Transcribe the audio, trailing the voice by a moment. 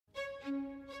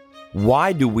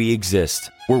Why do we exist?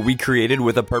 Were we created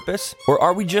with a purpose, or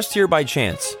are we just here by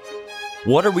chance?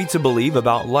 What are we to believe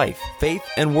about life, faith,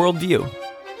 and worldview?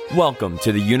 Welcome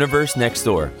to the Universe Next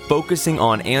Door, focusing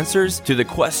on answers to the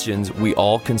questions we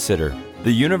all consider.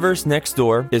 The Universe Next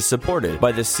Door is supported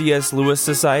by the C.S. Lewis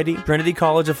Society, Trinity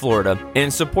College of Florida,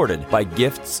 and supported by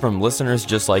gifts from listeners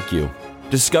just like you.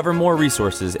 Discover more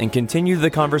resources and continue the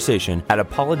conversation at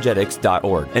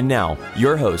apologetics.org. And now,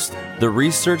 your host, the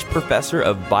research professor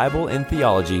of Bible and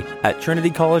theology at Trinity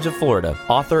College of Florida,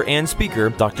 author and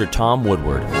speaker, Dr. Tom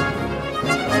Woodward.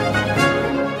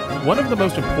 One of the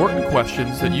most important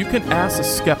questions that you can ask a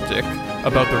skeptic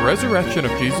about the resurrection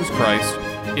of Jesus Christ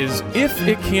is, if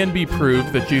it can be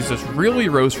proved that Jesus really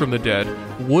rose from the dead,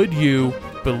 would you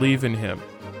believe in him?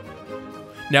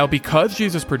 Now, because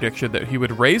Jesus' prediction that he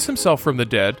would raise himself from the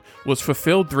dead was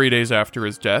fulfilled 3 days after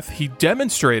his death, he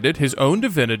demonstrated his own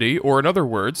divinity, or in other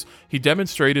words, he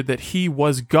demonstrated that he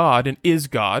was God and is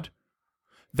God.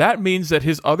 That means that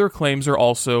his other claims are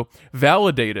also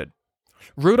validated.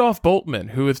 Rudolf Bultmann,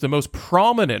 who is the most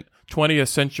prominent 20th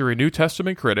century New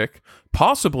Testament critic,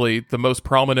 possibly the most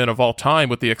prominent of all time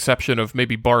with the exception of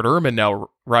maybe Bart Ehrman now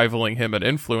rivaling him in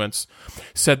influence,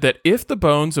 said that if the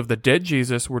bones of the dead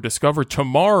Jesus were discovered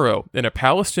tomorrow in a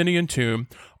Palestinian tomb,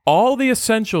 all the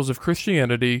essentials of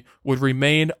Christianity would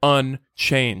remain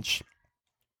unchanged.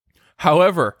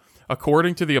 However,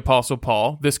 according to the Apostle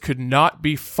Paul, this could not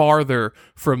be farther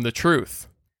from the truth.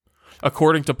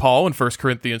 According to Paul in 1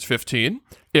 Corinthians 15,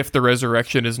 if the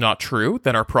resurrection is not true,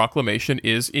 then our proclamation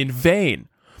is in vain.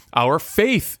 Our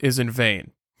faith is in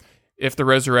vain. If the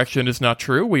resurrection is not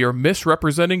true, we are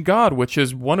misrepresenting God, which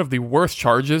is one of the worst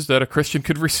charges that a Christian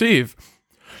could receive.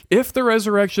 If the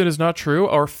resurrection is not true,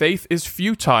 our faith is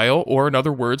futile, or in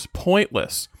other words,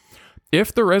 pointless.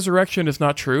 If the resurrection is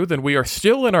not true, then we are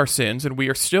still in our sins and we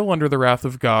are still under the wrath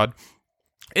of God.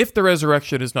 If the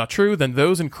resurrection is not true, then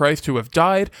those in Christ who have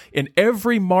died, and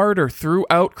every martyr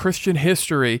throughout Christian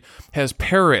history has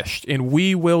perished, and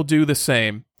we will do the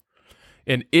same.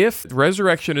 And if the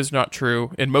resurrection is not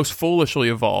true, and most foolishly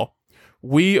of all,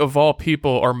 we of all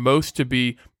people are most to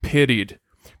be pitied.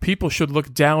 People should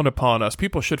look down upon us.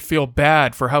 People should feel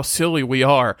bad for how silly we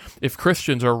are if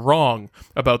Christians are wrong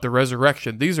about the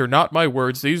resurrection. These are not my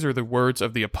words. These are the words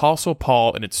of the Apostle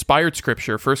Paul in inspired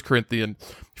scripture, 1 Corinthians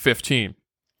 15.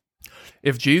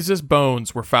 If Jesus'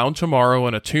 bones were found tomorrow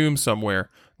in a tomb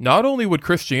somewhere, not only would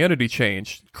Christianity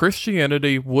change,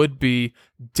 Christianity would be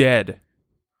dead.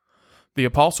 The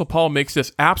Apostle Paul makes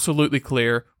this absolutely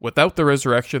clear. Without the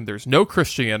resurrection, there's no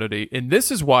Christianity, and this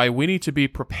is why we need to be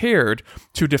prepared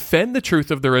to defend the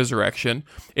truth of the resurrection,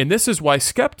 and this is why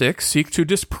skeptics seek to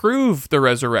disprove the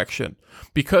resurrection,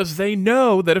 because they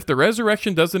know that if the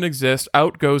resurrection doesn't exist,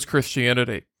 out goes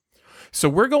Christianity. So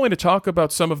we're going to talk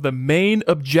about some of the main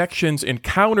objections and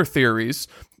counter theories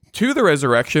to the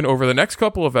resurrection over the next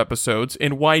couple of episodes,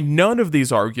 and why none of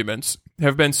these arguments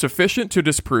have been sufficient to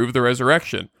disprove the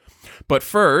resurrection. But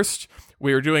first,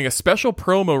 we are doing a special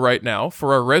promo right now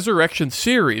for our resurrection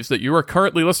series that you are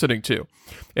currently listening to.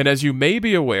 And as you may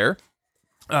be aware,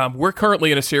 we're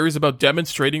currently in a series about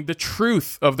demonstrating the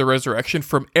truth of the resurrection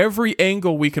from every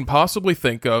angle we can possibly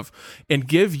think of, and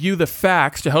give you the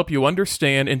facts to help you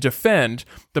understand and defend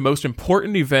the most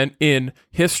important event in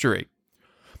history.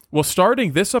 Well,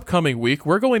 starting this upcoming week,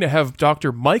 we're going to have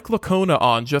Dr. Mike Licona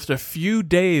on just a few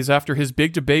days after his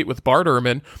big debate with Bart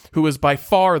Ehrman, who is by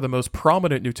far the most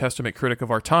prominent New Testament critic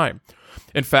of our time.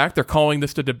 In fact, they're calling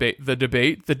this the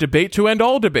debate to end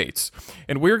all debates.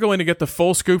 And we're going to get the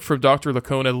full scoop from Dr.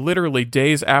 Licona literally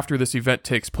days after this event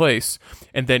takes place.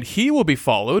 And then he will be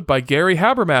followed by Gary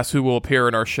Habermas, who will appear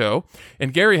in our show.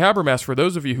 And Gary Habermas, for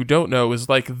those of you who don't know, is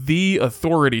like the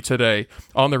authority today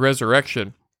on the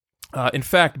resurrection. In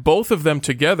fact, both of them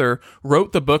together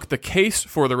wrote the book, The Case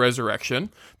for the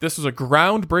Resurrection. This is a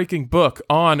groundbreaking book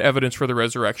on evidence for the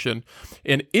resurrection.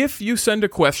 And if you send a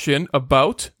question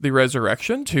about the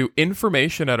resurrection to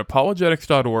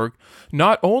information@apologetics.org,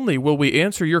 not only will we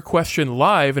answer your question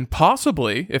live, and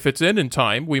possibly, if it's in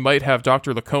time, we might have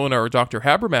Dr. Licona or Dr.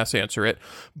 Habermas answer it,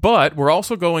 but we're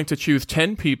also going to choose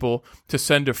 10 people to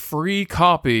send a free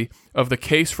copy of The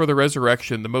Case for the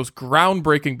Resurrection, the most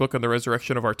groundbreaking book on the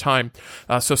resurrection of our time.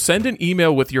 So send an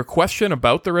email with your question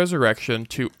about the resurrection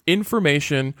to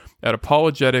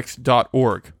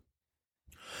information@apologetics.org.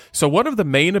 So one of the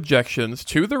main objections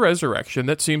to the resurrection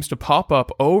that seems to pop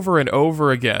up over and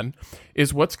over again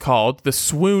is what's called the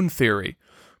swoon theory.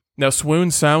 Now, swoon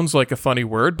sounds like a funny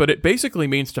word, but it basically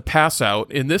means to pass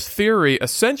out, and this theory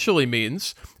essentially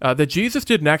means that Jesus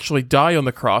didn't actually die on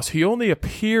the cross. He only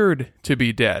appeared to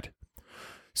be dead.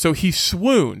 So he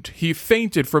swooned, he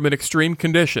fainted from an extreme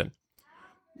condition.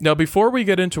 Now, before we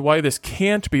get into why this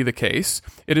can't be the case,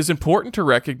 it is important to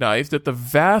recognize that the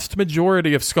vast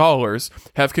majority of scholars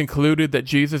have concluded that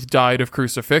Jesus died of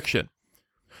crucifixion.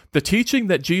 The teaching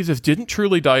that Jesus didn't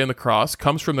truly die on the cross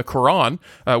comes from the Quran,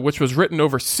 which was written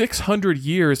over 600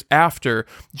 years after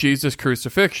Jesus'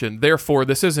 crucifixion. Therefore,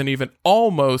 this isn't even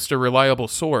almost a reliable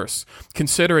source,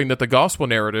 considering that the gospel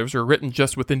narratives are written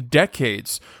just within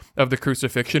decades of the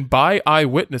crucifixion by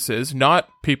eyewitnesses, not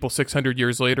people 600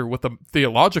 years later with a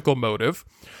theological motive.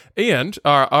 And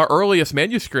our earliest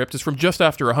manuscript is from just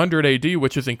after 100 AD,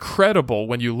 which is incredible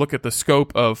when you look at the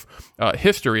scope of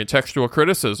history and textual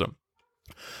criticism.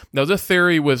 Now, this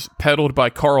theory was peddled by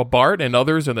Karl Barth and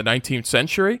others in the 19th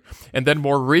century, and then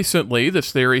more recently,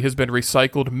 this theory has been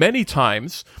recycled many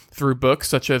times through books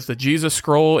such as the Jesus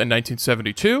Scroll in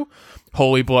 1972,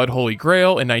 Holy Blood, Holy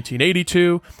Grail in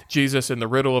 1982, Jesus and the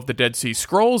Riddle of the Dead Sea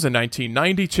Scrolls in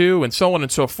 1992, and so on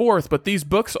and so forth, but these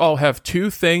books all have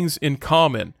two things in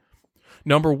common.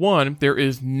 Number one, there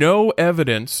is no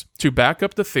evidence to back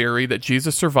up the theory that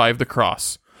Jesus survived the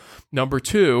cross. Number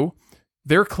two,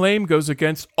 their claim goes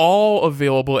against all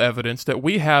available evidence that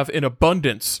we have in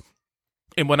abundance.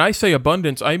 And when I say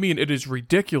abundance, I mean it is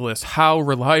ridiculous how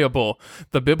reliable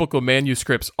the biblical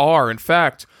manuscripts are. In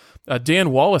fact, Dan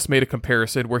Wallace made a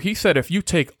comparison where he said if you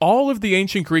take all of the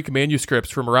ancient Greek manuscripts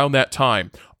from around that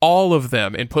time, all of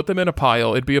them, and put them in a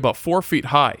pile, it'd be about 4 feet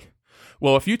high.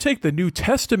 Well, if you take the New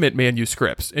Testament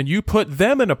manuscripts and you put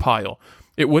them in a pile,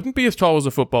 it wouldn't be as tall as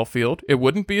a football field. It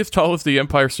wouldn't be as tall as the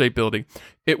Empire State Building.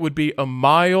 It would be 1.25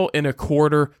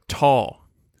 miles tall.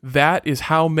 That is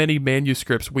how many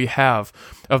manuscripts we have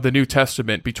of the New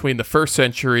Testament between the 1st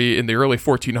century and the early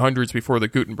 1400s before the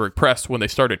Gutenberg Press, when they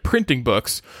started printing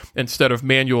books instead of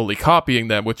manually copying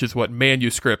them, which is what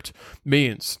manuscript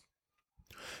means.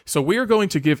 So we are going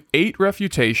to give 8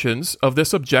 refutations of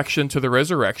this objection to the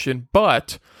resurrection,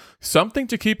 but something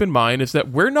to keep in mind is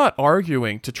that we're not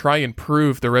arguing to try and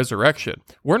prove the resurrection.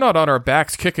 We're not on our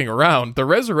backs kicking around. The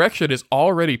resurrection is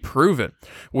already proven.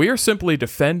 We are simply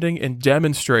defending and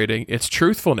demonstrating its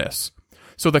truthfulness.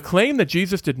 So the claim that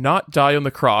Jesus did not die on the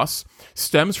cross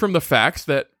stems from the facts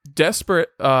that desperate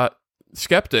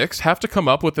skeptics have to come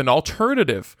up with an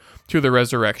alternative to the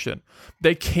resurrection.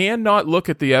 They cannot look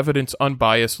at the evidence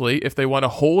unbiasedly if they want to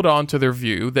hold on to their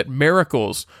view that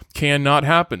miracles cannot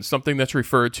happen, something that's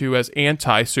referred to as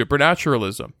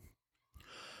anti-supernaturalism.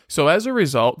 So as a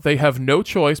result, they have no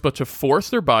choice but to force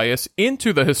their bias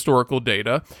into the historical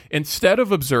data instead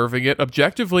of observing it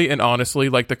objectively and honestly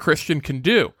like the Christian can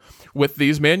do with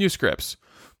these manuscripts.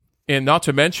 And not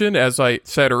to mention, as I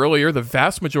said earlier, the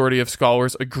vast majority of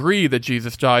scholars agree that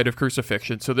Jesus died of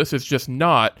crucifixion, so this is just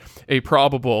not a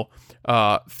probable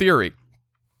theory.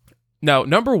 Now,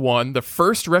 number one, the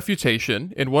first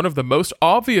refutation, and one of the most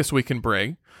obvious we can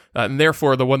bring, and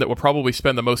therefore the one that we'll probably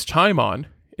spend the most time on,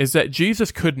 is that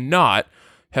Jesus could not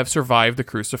have survived the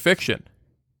crucifixion.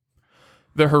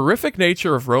 The horrific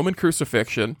nature of Roman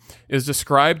crucifixion is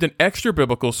described in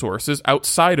extra-biblical sources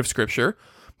outside of Scripture,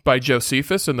 by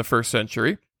Josephus in the 1st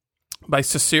century, by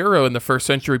Cicero in the 1st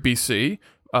century BC,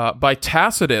 by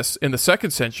Tacitus in the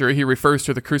 2nd century. He refers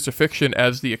to the crucifixion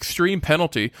as the extreme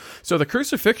penalty. So the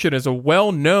crucifixion is a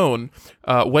well-known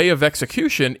way of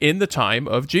execution in the time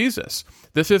of Jesus.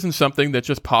 This isn't something that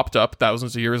just popped up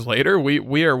thousands of years later.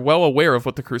 We are well aware of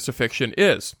what the crucifixion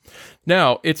is.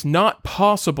 Now, it's not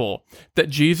possible that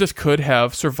Jesus could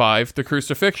have survived the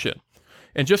crucifixion.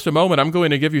 In just a moment, I'm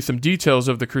going to give you some details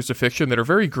of the crucifixion that are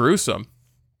very gruesome.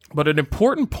 But an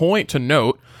important point to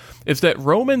note is that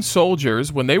Roman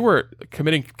soldiers, when they were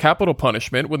committing capital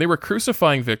punishment, when they were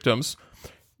crucifying victims,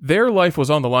 their life was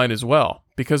on the line as well.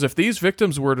 Because if these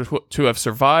victims were to have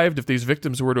survived, if these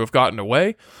victims were to have gotten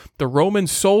away, the Roman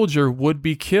soldier would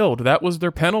be killed. That was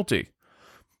their penalty.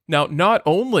 Now, not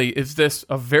only is this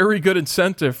a very good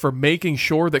incentive for making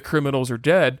sure that criminals are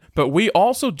dead, but we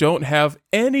also don't have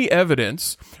any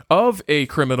evidence of a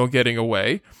criminal getting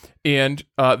away and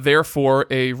therefore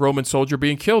a Roman soldier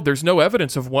being killed. There's no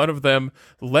evidence of one of them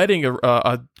letting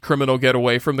a criminal get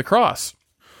away from the cross.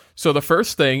 So the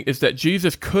first thing is that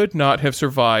Jesus could not have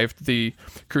survived the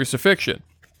crucifixion.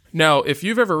 Now, if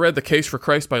you've ever read The Case for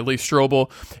Christ by Lee Strobel,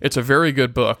 it's a very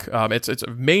good book. It's a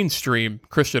mainstream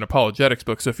Christian apologetics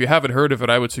book, so if you haven't heard of it,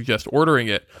 I would suggest ordering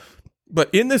it. But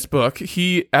in this book,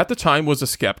 he, at the time, was a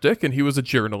skeptic, and he was a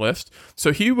journalist,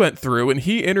 so he went through and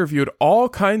he interviewed all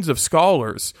kinds of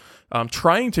scholars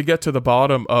trying to get to the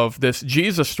bottom of this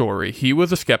Jesus story. He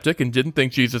was a skeptic and didn't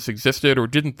think Jesus existed or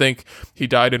didn't think he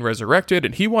died and resurrected,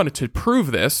 and he wanted to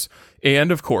prove this.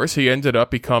 And of course, he ended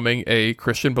up becoming a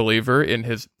Christian believer and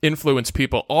has influenced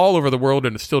people all over the world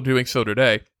and is still doing so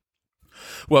today.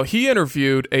 Well, he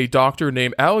interviewed a doctor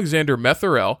named Alexander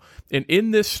Metherell, and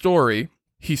in this story,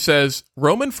 he says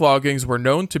Roman floggings were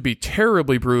known to be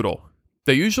terribly brutal.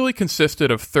 They usually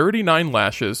consisted of 39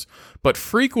 lashes, but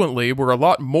frequently were a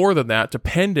lot more than that,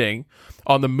 depending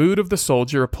on the mood of the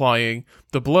soldier applying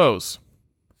the blows.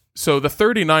 So the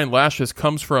 39 lashes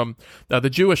comes from the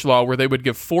Jewish law, where they would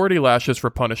give 40 lashes for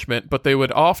punishment, but they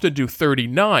would often do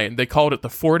 39. They called it the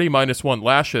 40 minus 1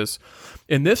 lashes.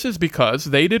 And this is because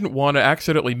they didn't want to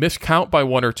accidentally miscount by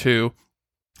 1 or 2,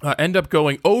 end up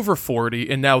going over 40,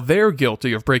 and now they're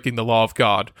guilty of breaking the law of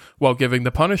God while giving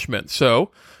the punishment.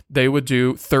 So they would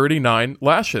do 39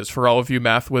 lashes. For all of you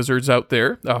math wizards out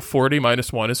there, 40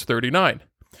 minus 1 is 39.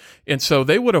 And so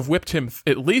they would have whipped him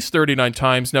at least 39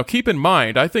 times. Now, keep in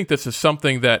mind, I think this is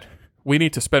something that we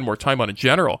need to spend more time on in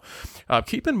general.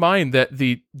 Keep in mind that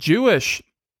the Jewish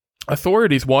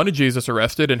authorities wanted Jesus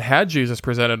arrested and had Jesus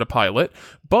presented to Pilate,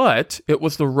 but it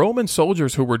was the Roman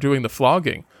soldiers who were doing the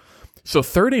flogging. So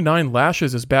 39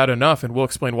 lashes is bad enough, and we'll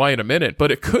explain why in a minute,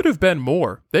 but it could have been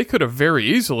more. They could have very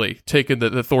easily taken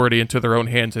the authority into their own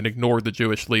hands and ignored the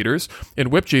Jewish leaders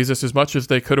and whipped Jesus as much as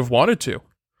they could have wanted to.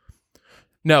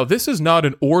 Now, this is not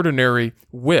an ordinary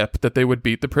whip that they would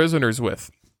beat the prisoners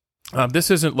with. This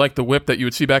isn't like the whip that you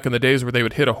would see back in the days where they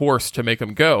would hit a horse to make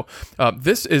him go.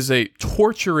 This is a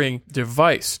torturing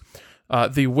device.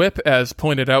 The whip, as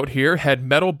pointed out here, had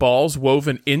metal balls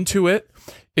woven into it.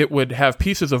 It would have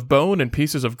pieces of bone and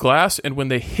pieces of glass, and when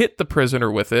they hit the prisoner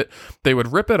with it, they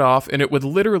would rip it off, and it would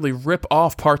literally rip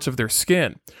off parts of their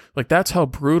skin. Like, that's how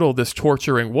brutal this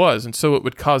torturing was, and so it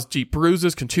would cause deep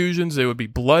bruises, contusions, they would be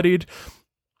bloodied.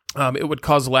 It would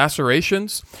cause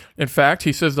lacerations. In fact,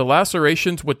 he says the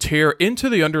lacerations would tear into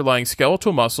the underlying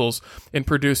skeletal muscles and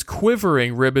produce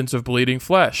quivering ribbons of bleeding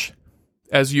flesh.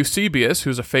 As Eusebius,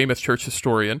 who's a famous church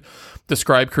historian,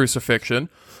 described crucifixion,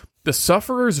 the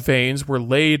sufferer's veins were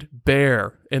laid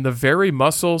bare, and the very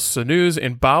muscles, sinews,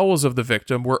 and bowels of the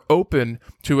victim were open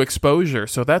to exposure.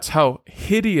 So that's how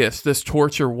hideous this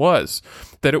torture was,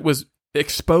 that it was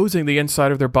exposing the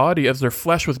inside of their body as their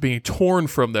flesh was being torn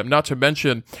from them, not to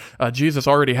mention Jesus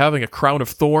already having a crown of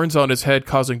thorns on his head,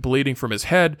 causing bleeding from his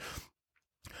head.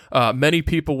 Many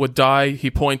people would die, he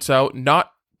points out,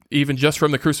 not even just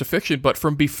from the crucifixion, but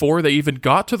from before they even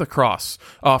got to the cross.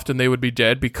 Often they would be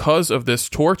dead because of this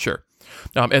torture.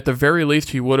 At the very least,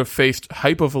 he would have faced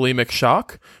hypovolemic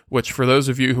shock, which for those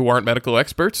of you who aren't medical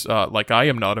experts, like I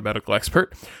am not a medical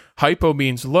expert, hypo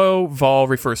means low, vol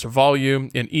refers to volume,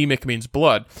 and emic means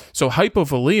blood. So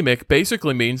hypovolemic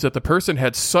basically means that the person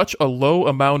had such a low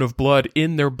amount of blood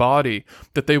in their body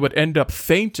that they would end up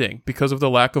fainting because of the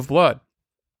lack of blood.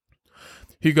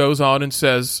 He goes on and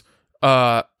says,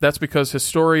 that's because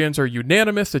historians are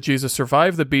unanimous that Jesus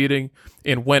survived the beating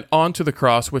and went on to the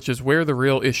cross, which is where the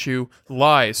real issue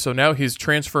lies. So now he's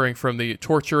transferring from the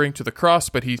torturing to the cross,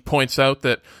 but he points out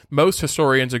that most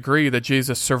historians agree that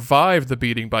Jesus survived the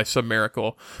beating by some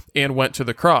miracle and went to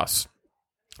the cross.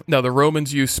 Now, the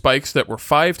Romans used spikes that were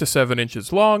 5 to 7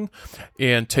 inches long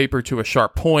and tapered to a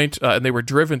sharp point, and they were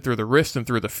driven through the wrist and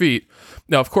through the feet.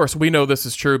 Now, of course, we know this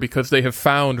is true because they have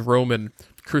found Roman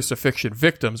crucifixion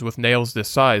victims with nails this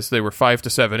size. They were 5 to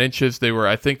 7 inches. They were,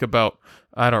 I think, about,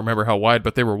 I don't remember how wide,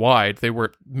 but they were wide. They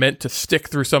were meant to stick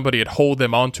through somebody and hold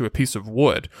them onto a piece of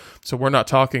wood. So we're not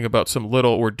talking about some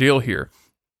little ordeal here.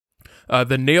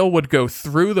 The nail would go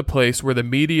through the place where the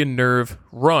median nerve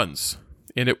runs,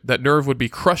 and that nerve would be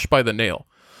crushed by the nail.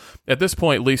 At this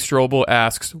point, Lee Strobel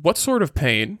asks, what sort of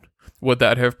pain would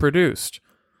that have produced?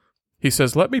 He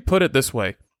says, let me put it this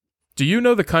way. Do you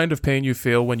know the kind of pain you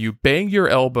feel when you bang your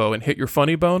elbow and hit your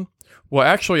funny bone? Well,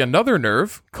 actually, another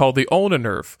nerve, called the ulna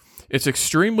nerve. It's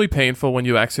extremely painful when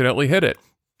you accidentally hit it.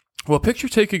 Well, picture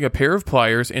taking a pair of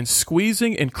pliers and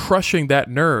squeezing and crushing that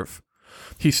nerve.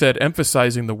 He said,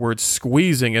 emphasizing the word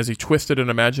squeezing as he twisted an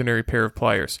imaginary pair of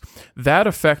pliers. That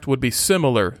effect would be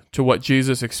similar to what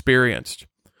Jesus experienced.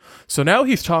 So now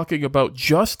he's talking about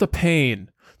just the pain,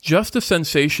 just the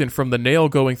sensation from the nail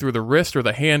going through the wrist or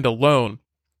the hand alone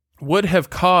would have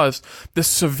caused this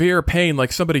severe pain,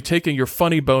 like somebody taking your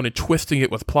funny bone and twisting it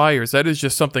with pliers. That is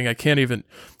just something I can't even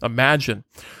imagine.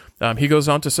 He goes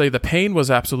on to say the pain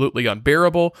was absolutely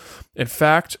unbearable. In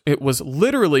fact, it was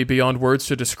literally beyond words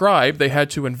to describe. They had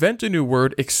to invent a new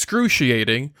word,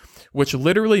 excruciating, which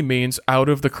literally means out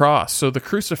of the cross. So the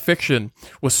crucifixion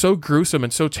was so gruesome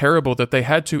and so terrible that they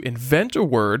had to invent a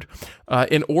word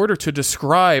in order to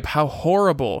describe how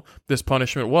horrible this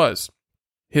punishment was.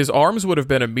 His arms would have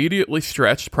been immediately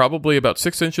stretched, probably about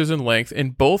 6 inches in length,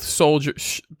 and both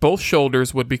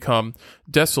shoulders would become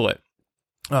desolate.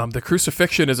 The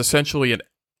crucifixion is essentially an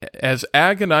as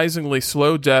agonizingly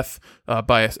slow death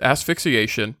by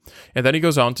asphyxiation. And then he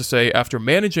goes on to say, after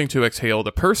managing to exhale,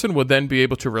 the person would then be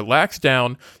able to relax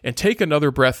down and take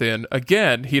another breath in.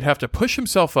 Again, he'd have to push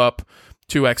himself up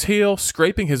to exhale,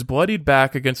 scraping his bloodied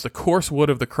back against the coarse wood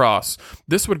of the cross.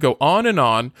 This would go on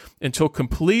until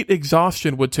complete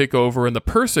exhaustion would take over and the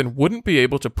person wouldn't be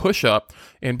able to push up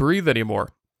and breathe anymore.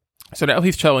 So now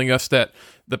he's telling us that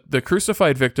the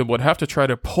crucified victim would have to try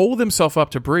to pull himself up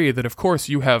to breathe. And of course,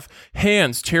 you have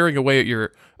hands tearing away at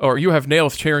you have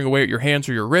nails tearing away at your hands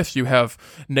or your wrists. You have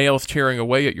nails tearing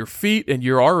away at your feet, and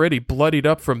you're already bloodied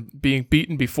up from being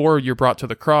beaten before you're brought to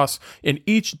the cross. And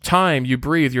each time you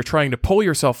breathe, you're trying to pull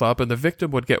yourself up, and the victim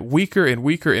would get weaker and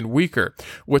weaker and weaker,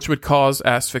 which would cause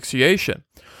asphyxiation.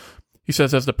 He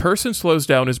says, as the person slows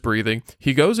down his breathing,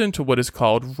 he goes into what is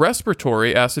called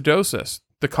respiratory acidosis.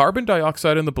 The carbon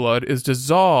dioxide in the blood is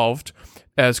dissolved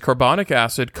as carbonic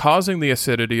acid, causing the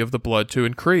acidity of the blood to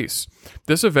increase.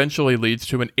 This eventually leads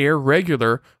to an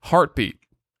irregular heartbeat.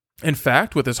 In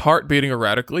fact, with his heart beating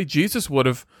erratically, Jesus would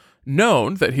have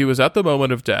known that he was at the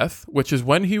moment of death, which is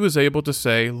when he was able to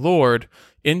say, Lord,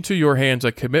 into your hands I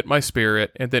commit my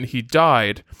spirit, and then he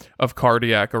died of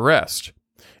cardiac arrest.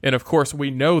 And of course,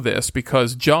 we know this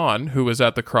because John, who was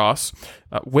at the cross,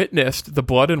 witnessed the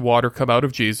blood and water come out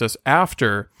of Jesus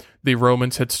after the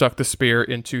Romans had stuck the spear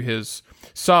into his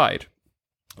side,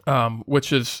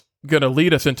 which is going to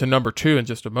lead us into number 2 in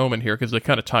just a moment here because they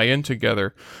kind of tie in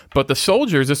together. But the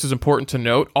soldiers, this is important to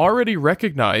note, already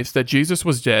recognized that Jesus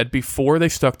was dead before they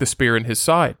stuck the spear in his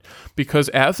side. Because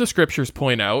as the scriptures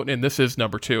point out, and this is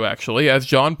number 2 actually, as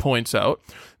John points out,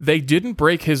 they didn't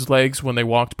break his legs when they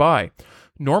walked by.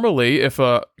 Normally, if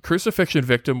a crucifixion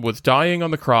victim was dying on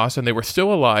the cross and they were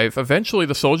still alive, eventually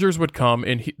the soldiers would come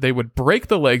and they would break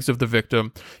the legs of the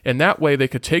victim, and that way they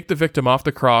could take the victim off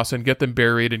the cross and get them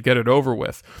buried and get it over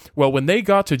with. Well, when they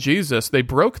got to Jesus, they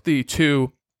broke the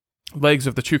 2 legs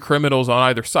of the 2 criminals on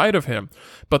either side of him,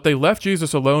 but they left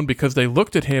Jesus alone because they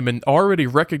looked at him and already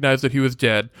recognized that he was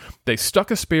dead. They stuck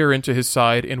a spear into his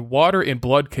side, and water and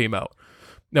blood came out.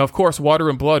 Now, of course, water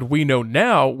and blood, we know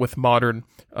now with modern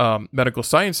medical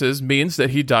sciences, means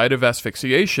that he died of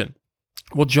asphyxiation.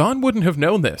 Well, John wouldn't have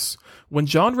known this. When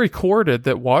John recorded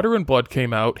that water and blood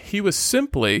came out, he was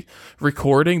simply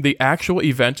recording the actual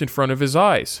event in front of his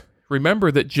eyes.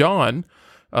 Remember that John,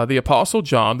 the Apostle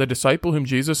John, the disciple whom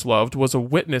Jesus loved, was a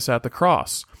witness at the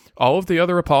cross. All of the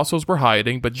other apostles were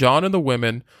hiding, but John and the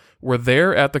women were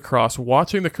there at the cross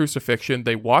watching the crucifixion.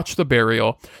 They watched the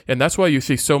burial, and that's why you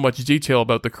see so much detail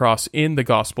about the cross in the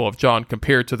Gospel of John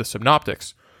compared to the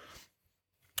Synoptics.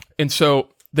 And so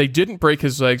they didn't break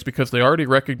his legs because they already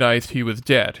recognized he was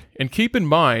dead. And keep in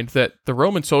mind that the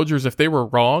Roman soldiers, if they were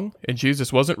wrong and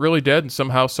Jesus wasn't really dead and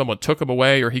somehow someone took him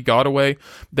away or he got away,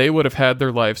 they would have had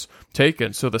their lives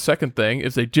taken. So the second thing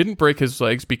is they didn't break his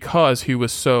legs because he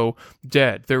was so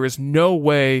dead. There is no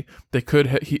way they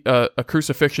could a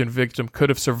crucifixion victim could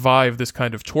have survived this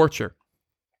kind of torture.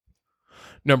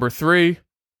 Number 3,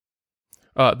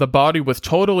 the body was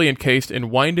totally encased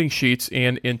in winding sheets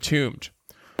and entombed.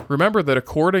 Remember that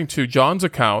according to John's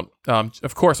account,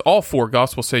 of course, all 4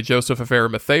 Gospels say Joseph of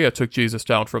Arimathea took Jesus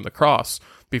down from the cross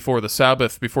before the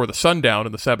sundown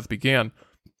and the Sabbath began.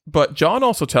 But John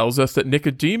also tells us that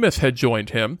Nicodemus had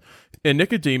joined him, and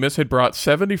Nicodemus had brought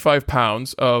 75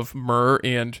 pounds of myrrh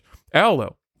and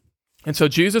aloe. And so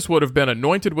Jesus would have been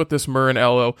anointed with this myrrh and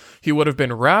aloe. He would have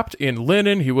been wrapped in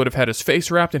linen. He would have had his face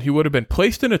wrapped, and he would have been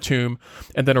placed in a tomb,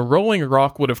 and then a rolling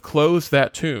rock would have closed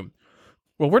that tomb.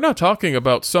 Well, we're not talking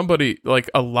about somebody like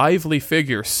a lively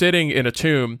figure sitting in a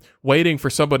tomb waiting for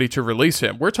somebody to release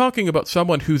him. We're talking about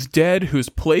someone who's dead, who's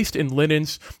placed in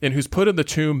linens, and who's put in the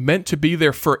tomb, meant to be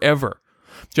there forever.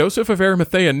 Joseph of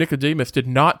Arimathea and Nicodemus did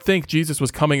not think Jesus was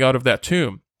coming out of that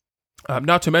tomb.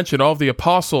 Not to mention all of the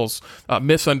apostles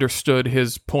misunderstood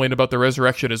his point about the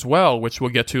resurrection as well, which we'll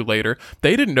get to later.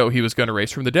 They didn't know he was going to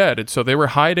raise from the dead, and so they were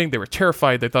hiding, they were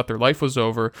terrified, they thought their life was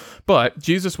over, but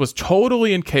Jesus was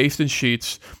totally encased in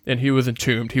sheets, and he was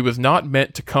entombed. He was not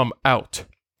meant to come out.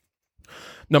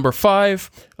 Number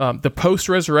 5, the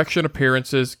post-resurrection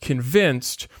appearances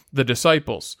convinced the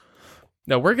disciples.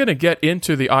 Now, we're going to get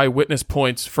into the eyewitness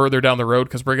points further down the road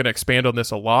because we're going to expand on this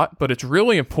a lot, but it's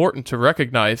really important to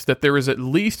recognize that there is at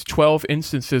least 12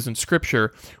 instances in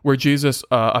Scripture where Jesus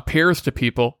appears to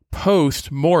people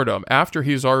post-mortem, after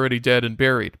he's already dead and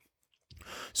buried.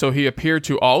 So he appeared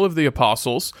to all of the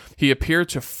apostles. He appeared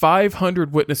to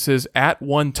 500 witnesses at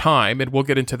one time, and we'll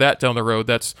get into that down the road.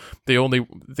 That's the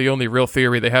only real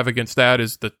theory they have against that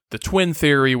is the the twin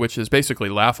theory, which is basically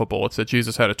laughable. It's that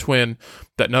Jesus had a twin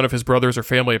that none of his brothers or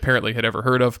family apparently had ever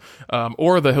heard of,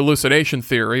 or the hallucination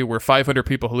theory, where 500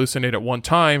 people hallucinate at one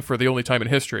time for the only time in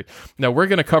history. Now, we're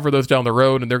going to cover those down the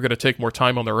road, and they're going to take more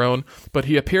time on their own, but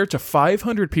he appeared to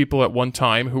 500 people at one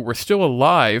time who were still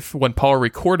alive when Paul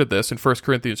recorded this in 1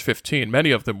 Corinthians 15.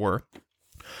 Many of them were.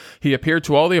 He appeared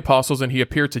to all the apostles, and he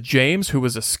appeared to James, who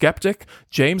was a skeptic.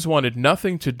 James wanted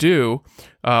nothing to do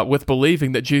with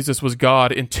believing that Jesus was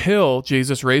God until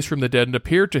Jesus raised from the dead and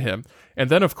appeared to him. And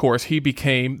then, of course, he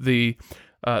became the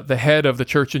head of the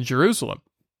church in Jerusalem.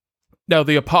 Now,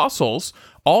 the apostles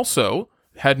also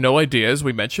had no idea, as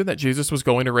we mentioned, that Jesus was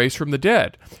going to raise from the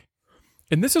dead.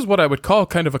 And this is what I would call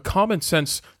kind of a common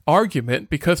sense argument,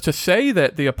 because to say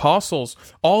that the apostles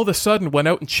all of a sudden went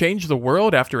out and changed the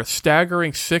world after a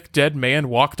staggering, sick, dead man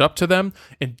walked up to them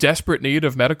in desperate need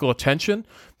of medical attention,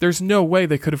 there's no way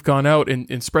they could have gone out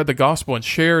and spread the gospel and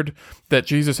shared that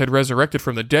Jesus had resurrected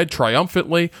from the dead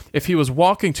triumphantly if he was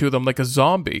walking to them like a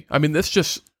zombie. I mean, this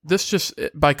just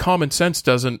by common sense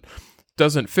doesn't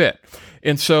fit.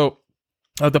 And so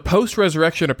the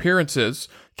post-resurrection appearances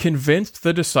convinced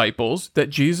the disciples that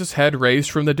Jesus had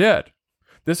raised from the dead.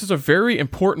 This is a very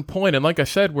important point, and like I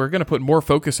said, we're going to put more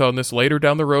focus on this later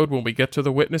down the road when we get to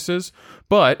the witnesses,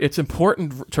 but it's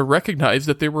important to recognize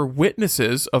that there were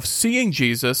witnesses of seeing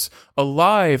Jesus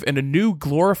alive in a new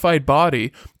glorified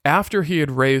body after he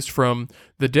had raised from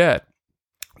the dead.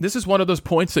 This is one of those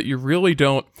points that you really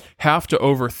don't have to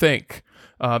overthink.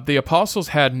 The apostles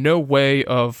had no way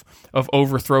of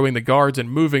overthrowing the guards and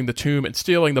moving the tomb and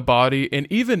stealing the body, and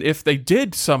even if they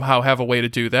did somehow have a way to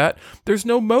do that, there's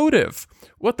no motive.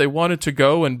 What, they wanted to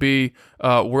go and be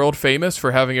world famous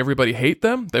for having everybody hate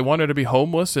them? They wanted to be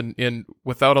homeless and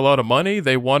without a lot of money?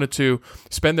 They wanted to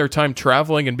spend their time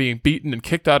traveling and being beaten and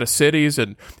kicked out of cities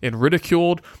and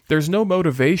ridiculed? There's no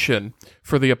motivation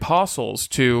for the apostles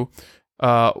to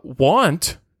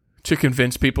want to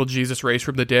convince people Jesus raised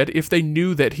from the dead if they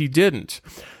knew that he didn't.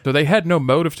 So they had no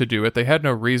motive to do it, they had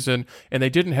no reason, and they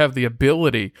didn't have the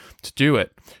ability to do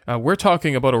it. We're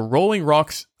talking about a rolling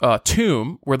rock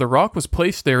tomb where the rock was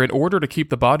placed there in order to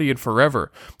keep the body in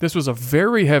forever. This was a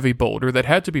very heavy boulder that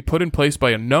had to be put in place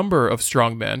by a number of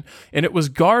strong men, and it was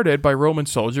guarded by Roman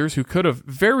soldiers who could have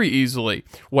very easily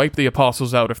wiped the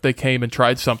apostles out if they came and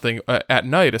tried something at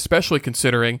night, especially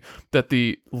considering that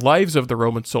the lives of the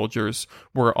Roman soldiers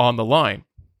were on the line.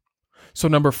 So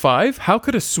 5, how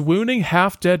could a swooning,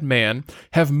 half-dead man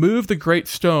have moved the great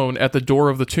stone at the door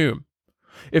of the tomb?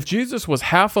 If Jesus was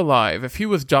half alive, if he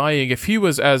was dying, if he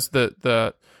was, as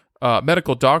the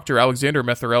medical doctor Alexander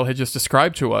Metherell had just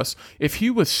described to us, if he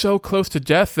was so close to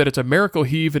death that it's a miracle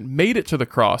he even made it to the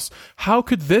cross, how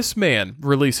could this man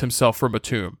release himself from a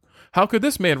tomb? How could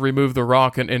this man remove the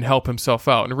rock and help himself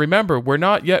out? And remember, we're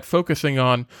not yet focusing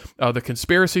on the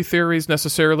conspiracy theories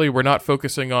necessarily. We're not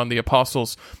focusing on the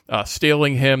apostles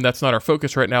stealing him. That's not our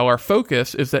focus right now. Our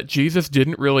focus is that Jesus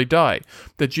didn't really die,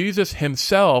 that Jesus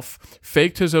himself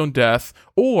faked his own death,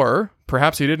 or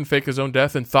perhaps he didn't fake his own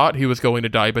death and thought he was going to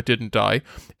die but didn't die,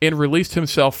 and released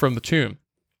himself from the tomb.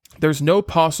 There's no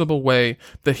possible way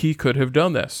that he could have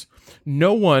done this.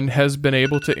 No one has been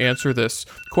able to answer this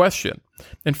question.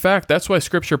 In fact, that's why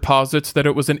Scripture posits that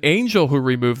it was an angel who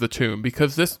removed the tomb,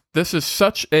 because this is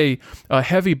such a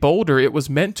heavy boulder. It was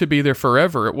meant to be there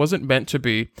forever. It wasn't meant to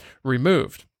be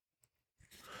removed.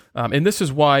 And this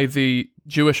is why the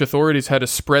Jewish authorities had to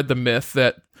spread the myth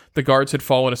that the guards had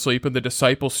fallen asleep and the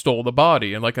disciples stole the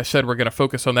body. And like I said, we're going to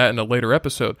focus on that in a later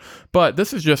episode. But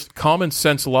this is just common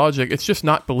sense logic. It's just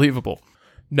not believable.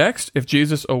 Next, if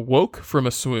Jesus awoke from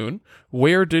a swoon,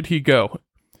 where did he go?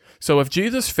 So if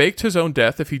Jesus faked his own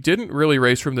death, if he didn't really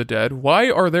raise from the dead, why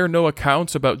are there no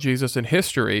accounts about Jesus in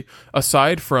history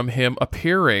aside from him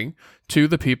appearing to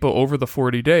the people over the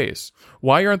 40 days?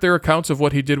 Why aren't there accounts of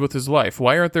what he did with his life?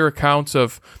 Why aren't there accounts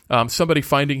of somebody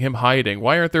finding him hiding?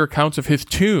 Why aren't there accounts of his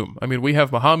tomb? I mean, we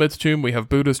have Muhammad's tomb, we have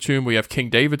Buddha's tomb, we have King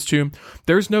David's tomb.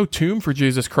 There's no tomb for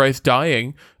Jesus Christ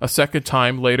dying a second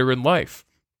time later in life.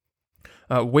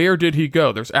 Where did he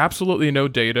go? There's absolutely no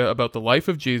data about the life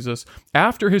of Jesus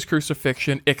after his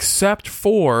crucifixion except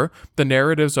for the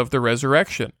narratives of the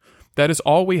resurrection. That is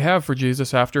all we have for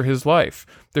Jesus after his life.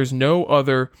 There's no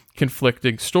other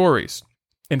conflicting stories.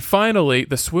 And finally,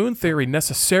 the swoon theory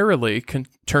necessarily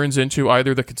turns into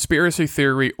either the conspiracy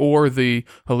theory or the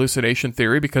hallucination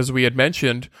theory, because we had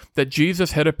mentioned that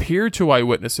Jesus had appeared to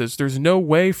eyewitnesses. There's no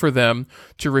way for them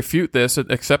to refute this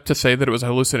except to say that it was a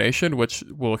hallucination, which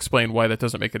we'll explain why that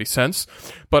doesn't make any sense.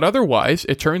 But otherwise,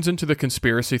 it turns into the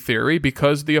conspiracy theory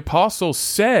because the apostles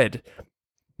said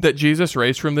that Jesus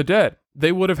raised from the dead.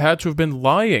 They would have had to have been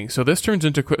lying. So this turns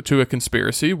into a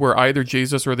conspiracy where either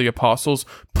Jesus or the apostles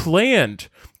planned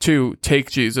to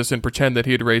take Jesus and pretend that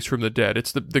he had raised from the dead.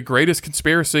 It's the greatest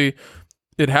conspiracy.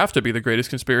 It'd have to be the greatest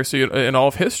conspiracy in all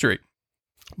of history.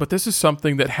 But this is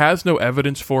something that has no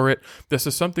evidence for it. This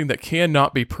is something that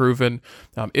cannot be proven.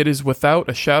 It is without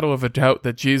a shadow of a doubt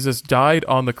that Jesus died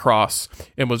on the cross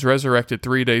and was resurrected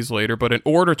 3 days later. But in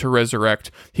order to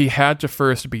resurrect, he had to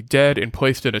first be dead and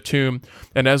placed in a tomb.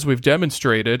 And as we've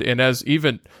demonstrated, and as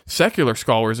even secular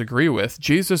scholars agree with,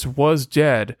 Jesus was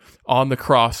dead on the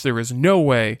cross. There is no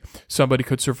way somebody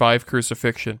could survive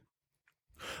crucifixion.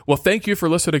 Well, thank you for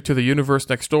listening to The Universe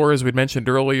Next Door. As we mentioned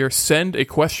earlier, send a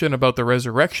question about the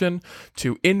resurrection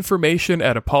to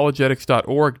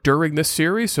information@apologetics.org during this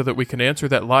series so that we can answer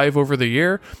that live over the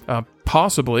air,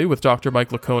 possibly with Dr. Mike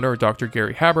Licona or Dr.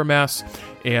 Gary Habermas.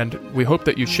 And we hope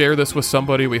that you share this with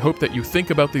somebody. We hope that you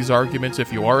think about these arguments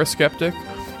if you are a skeptic.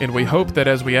 And we hope that,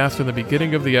 as we asked in the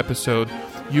beginning of the episode,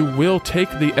 you will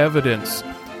take the evidence.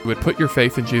 You would put your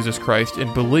faith in Jesus Christ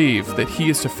and believe that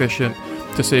he is sufficient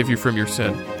to save you from your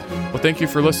sin. Well, thank you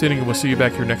for listening, and we'll see you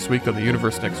back here next week on The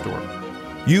Universe Next Door.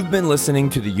 You've been listening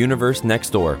to The Universe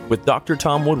Next Door with Dr.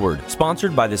 Tom Woodward,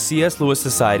 sponsored by the C.S. Lewis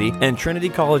Society and Trinity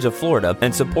College of Florida,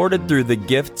 and supported through the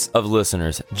gifts of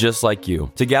listeners just like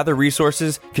you. To gather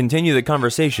resources, continue the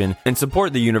conversation, and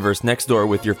support The Universe Next Door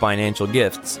with your financial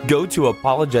gifts, go to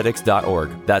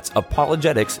apologetics.org. That's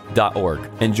apologetics.org.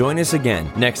 And join us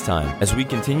again next time as we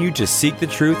continue to seek the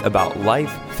truth about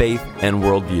life, faith, and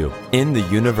worldview in The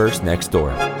Universe Next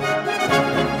Door.